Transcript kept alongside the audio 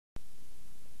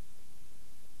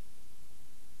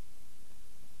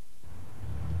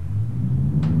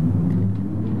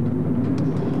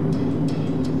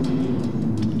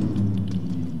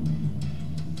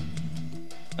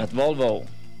At Volvo,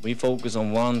 we focus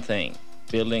on one thing,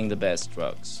 building the best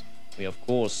trucks. We of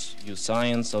course use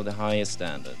science of the highest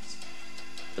standards.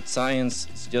 But science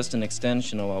is just an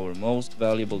extension of our most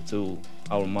valuable tool,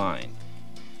 our mind.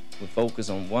 We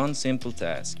focus on one simple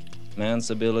task,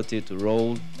 man's ability to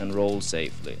roll and roll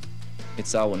safely.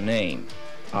 It's our name,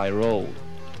 I roll,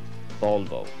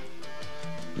 Volvo.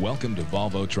 Welcome to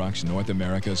Volvo Trucks North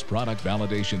America's Product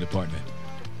Validation Department.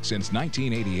 Since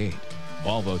 1988,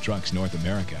 Volvo Trucks North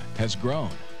America has grown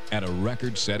at a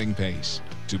record-setting pace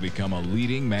to become a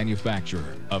leading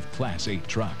manufacturer of Class 8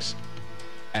 trucks.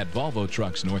 At Volvo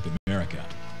Trucks North America,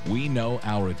 we know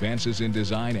our advances in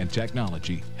design and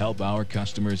technology help our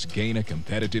customers gain a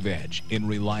competitive edge in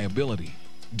reliability,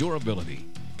 durability,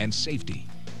 and safety.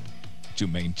 To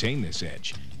maintain this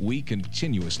edge, we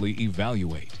continuously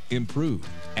evaluate, improve,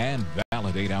 and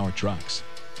validate our trucks.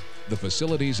 The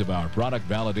facilities of our Product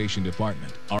Validation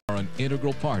Department are an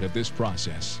integral part of this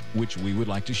process, which we would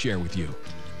like to share with you.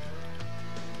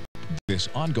 This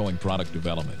ongoing product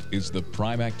development is the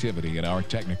prime activity at our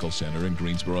Technical Center in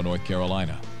Greensboro, North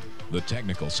Carolina. The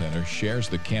Technical Center shares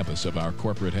the campus of our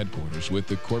corporate headquarters with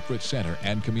the Corporate Center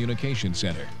and Communication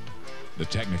Center. The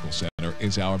Technical Center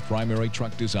is our primary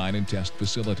truck design and test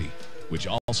facility, which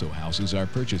also houses our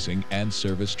purchasing and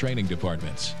service training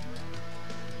departments.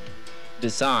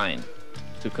 Design,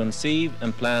 to conceive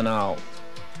and plan out,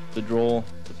 to draw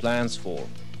the plans for.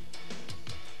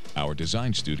 Our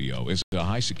design studio is a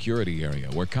high-security area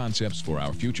where concepts for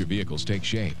our future vehicles take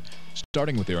shape.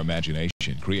 Starting with their imagination,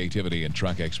 creativity, and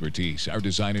truck expertise, our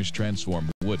designers transform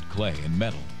wood, clay, and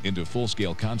metal into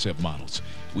full-scale concept models.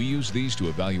 We use these to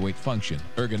evaluate function,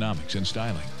 ergonomics, and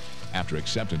styling. After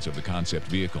acceptance of the concept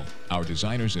vehicle, our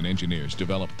designers and engineers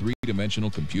develop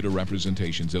three-dimensional computer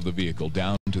representations of the vehicle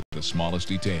down to the smallest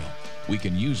detail. We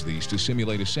can use these to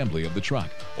simulate assembly of the truck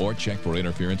or check for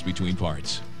interference between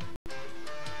parts.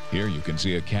 Here you can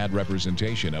see a CAD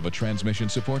representation of a transmission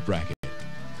support bracket.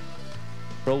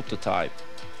 Prototype,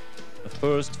 a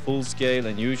first full-scale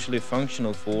and usually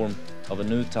functional form of a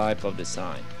new type of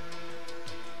design.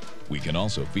 We can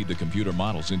also feed the computer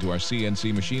models into our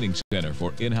CNC machining center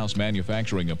for in-house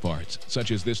manufacturing of parts,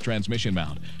 such as this transmission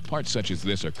mount. Parts such as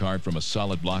this are carved from a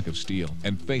solid block of steel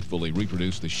and faithfully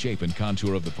reproduce the shape and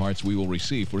contour of the parts we will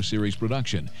receive for series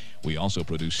production. We also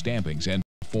produce stampings and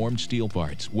formed steel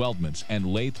parts, weldments, and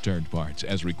lathe-turned parts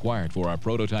as required for our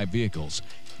prototype vehicles.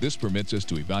 This permits us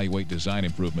to evaluate design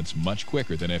improvements much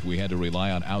quicker than if we had to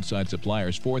rely on outside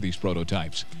suppliers for these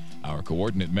prototypes. Our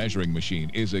coordinate measuring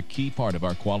machine is a key part of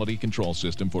our quality control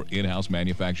system for in-house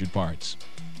manufactured parts.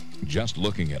 Just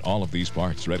looking at all of these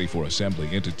parts ready for assembly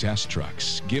into test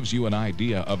trucks gives you an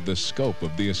idea of the scope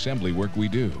of the assembly work we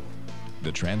do.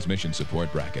 The transmission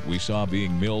support bracket we saw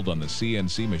being milled on the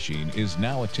CNC machine is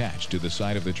now attached to the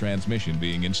side of the transmission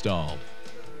being installed.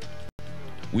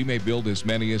 We may build as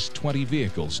many as 20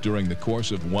 vehicles during the course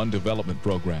of one development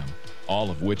program, all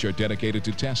of which are dedicated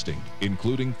to testing,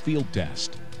 including field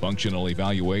test, functional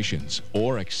evaluations,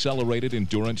 or accelerated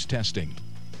endurance testing.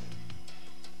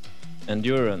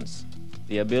 Endurance,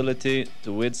 the ability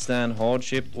to withstand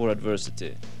hardship or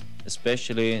adversity,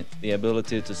 especially the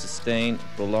ability to sustain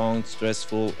prolonged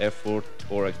stressful effort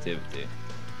or activity.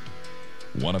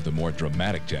 One of the more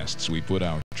dramatic tests we put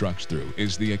our trucks through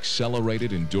is the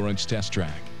accelerated endurance test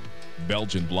track.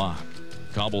 Belgian block,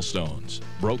 cobblestones,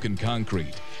 broken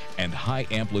concrete, and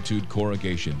high-amplitude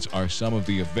corrugations are some of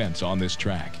the events on this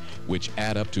track, which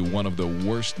add up to one of the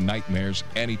worst nightmares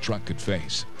any truck could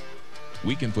face.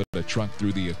 We can put a truck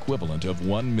through the equivalent of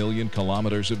 1 million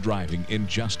kilometers of driving in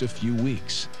just a few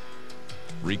weeks.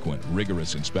 Frequent,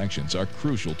 rigorous inspections are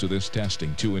crucial to this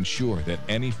testing to ensure that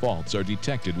any faults are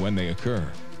detected when they occur.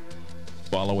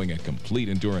 Following a complete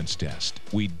endurance test,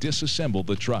 we disassemble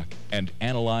the truck and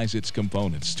analyze its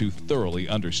components to thoroughly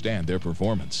understand their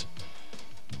performance.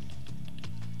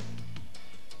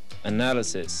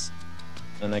 Analysis,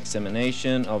 an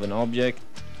examination of an object,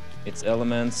 its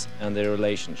elements, and their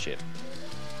relationship.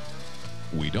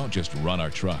 We don't just run our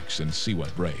trucks and see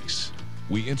what breaks.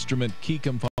 We instrument key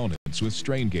components with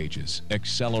strain gauges,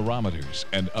 accelerometers,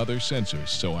 and other sensors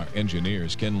so our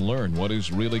engineers can learn what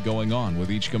is really going on with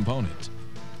each component.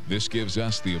 This gives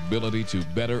us the ability to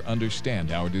better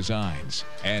understand our designs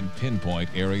and pinpoint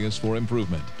areas for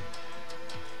improvement.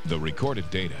 The recorded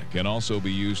data can also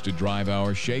be used to drive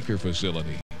our shaker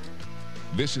facility.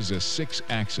 This is a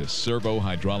 6-axis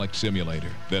servo-hydraulic simulator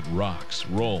that rocks,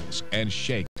 rolls, and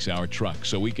shakes our truck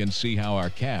so we can see how our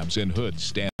cabs and hoods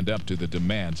stand up to the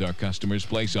demands our customers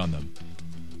place on them.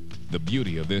 The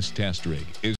beauty of this test rig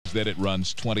is that it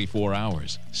runs 24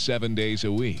 hours, 7 days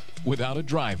a week, without a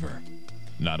driver.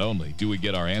 Not only do we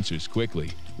get our answers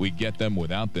quickly, We get them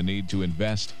without the need to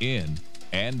invest in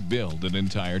and build an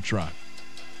entire truck.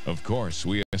 Of course,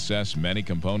 we assess many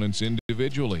components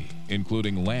individually,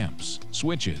 including lamps,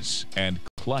 switches, and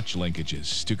clutch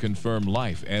linkages to confirm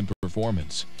life and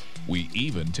performance. We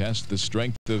even test the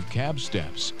strength of cab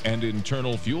steps and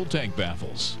internal fuel tank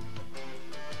baffles.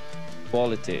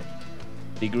 Quality,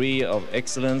 degree of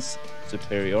excellence,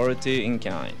 superiority in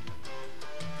kind.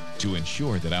 To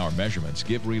ensure that our measurements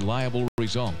give reliable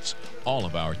results, all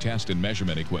of our test and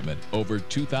measurement equipment, over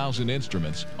 2,000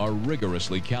 instruments, are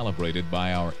rigorously calibrated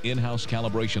by our in-house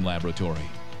calibration laboratory.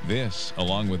 This,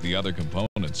 along with the other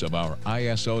components of our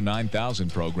ISO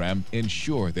 9000 program,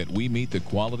 ensure that we meet the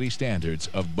quality standards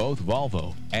of both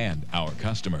Volvo and our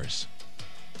customers.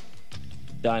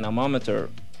 Dynamometer,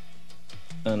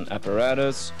 an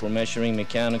apparatus for measuring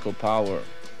mechanical power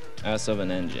as of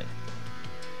an engine.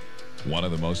 One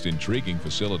of the most intriguing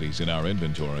facilities in our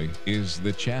inventory is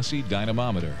the chassis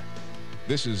dynamometer.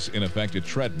 This is in effect a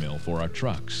treadmill for our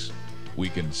trucks. We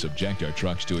can subject our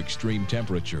trucks to extreme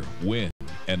temperature, wind,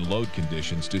 and load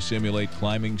conditions to simulate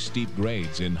climbing steep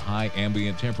grades in high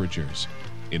ambient temperatures.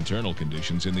 Internal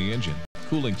conditions in the engine,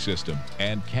 cooling system,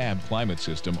 and cab climate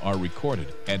system are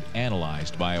recorded and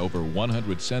analyzed by over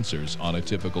 100 sensors on a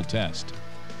typical test.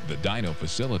 The dyno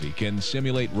facility can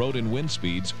simulate road and wind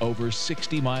speeds over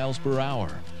 60 miles per hour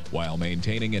while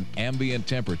maintaining an ambient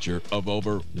temperature of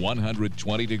over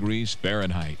 120 degrees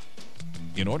Fahrenheit.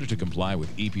 In order to comply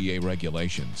with EPA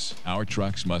regulations, our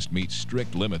trucks must meet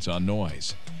strict limits on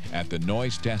noise. At the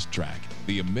noise test track,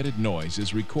 the emitted noise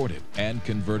is recorded and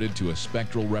converted to a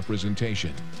spectral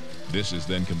representation. This is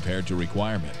then compared to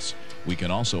requirements. We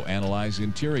can also analyze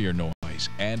interior noise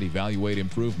and evaluate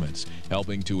improvements,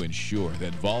 helping to ensure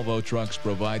that Volvo trucks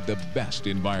provide the best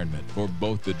environment for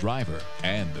both the driver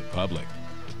and the public.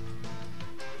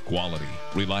 Quality,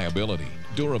 reliability,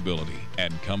 durability,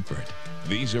 and comfort.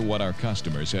 These are what our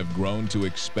customers have grown to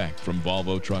expect from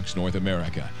Volvo Trucks North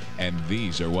America, and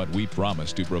these are what we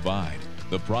promise to provide.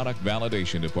 The product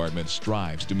validation department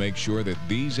strives to make sure that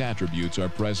these attributes are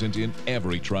present in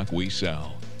every truck we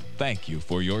sell. Thank you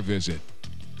for your visit.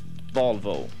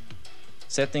 Volvo,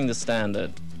 setting the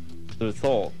standard through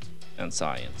thought and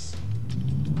science.